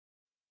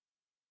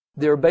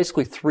There are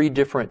basically three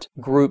different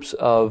groups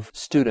of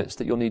students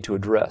that you'll need to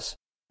address.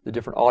 The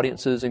different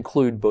audiences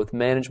include both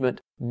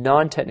management,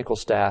 non-technical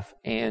staff,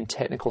 and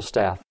technical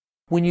staff.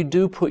 When you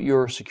do put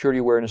your security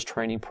awareness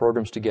training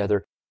programs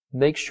together,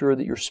 make sure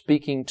that you're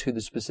speaking to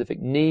the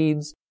specific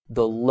needs,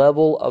 the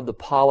level of the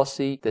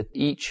policy that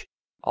each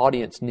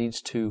audience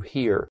needs to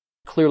hear.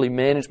 Clearly,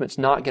 management's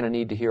not going to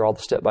need to hear all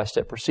the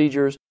step-by-step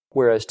procedures,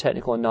 whereas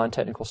technical and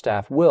non-technical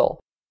staff will.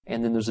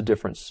 And then there's a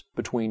difference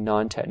between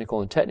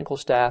non-technical and technical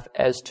staff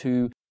as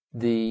to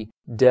the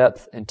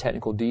depth and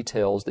technical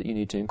details that you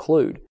need to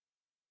include.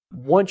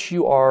 Once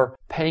you are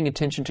paying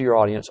attention to your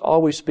audience,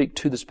 always speak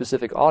to the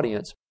specific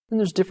audience, then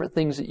there's different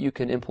things that you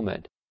can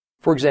implement.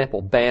 For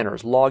example,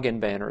 banners, login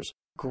banners.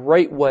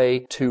 Great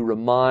way to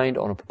remind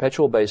on a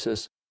perpetual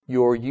basis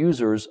your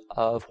users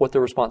of what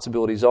their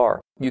responsibilities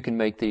are. You can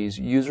make these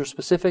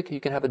user-specific. You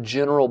can have a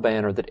general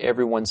banner that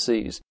everyone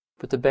sees.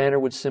 But the banner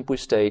would simply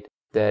state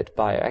that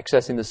by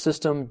accessing the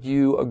system,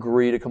 you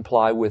agree to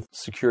comply with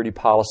security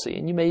policy.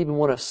 And you may even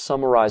want to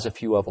summarize a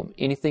few of them.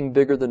 Anything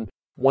bigger than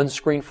one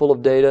screen full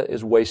of data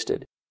is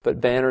wasted.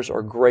 But banners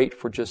are great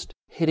for just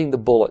hitting the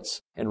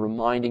bullets and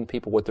reminding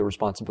people what their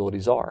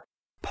responsibilities are.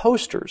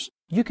 Posters.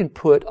 You can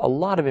put a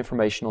lot of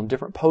information on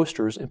different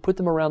posters and put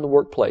them around the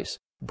workplace.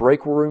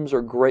 Break rooms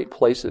are great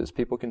places.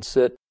 People can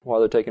sit while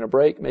they're taking a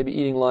break, maybe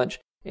eating lunch,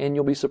 and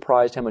you'll be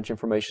surprised how much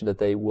information that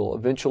they will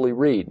eventually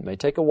read. It may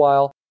take a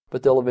while,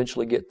 but they'll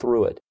eventually get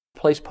through it.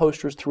 Place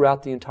posters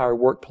throughout the entire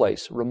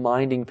workplace,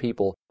 reminding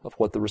people of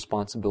what the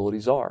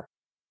responsibilities are.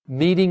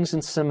 Meetings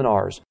and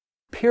seminars.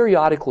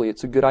 Periodically,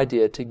 it's a good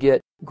idea to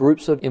get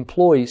groups of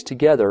employees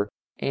together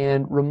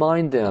and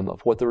remind them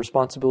of what the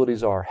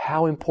responsibilities are,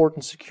 how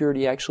important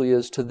security actually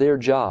is to their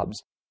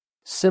jobs.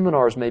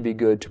 Seminars may be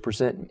good to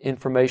present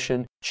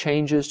information,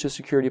 changes to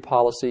security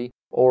policy,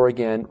 or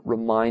again,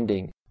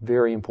 reminding,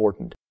 very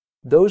important.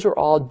 Those are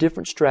all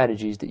different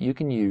strategies that you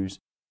can use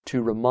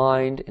to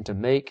remind and to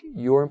make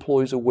your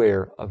employees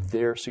aware of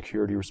their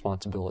security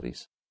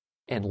responsibilities.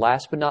 And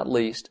last but not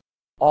least,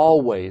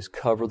 always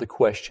cover the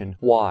question,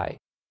 why?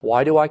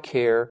 Why do I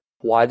care?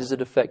 Why does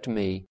it affect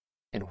me?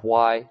 And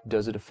why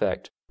does it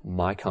affect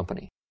my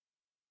company?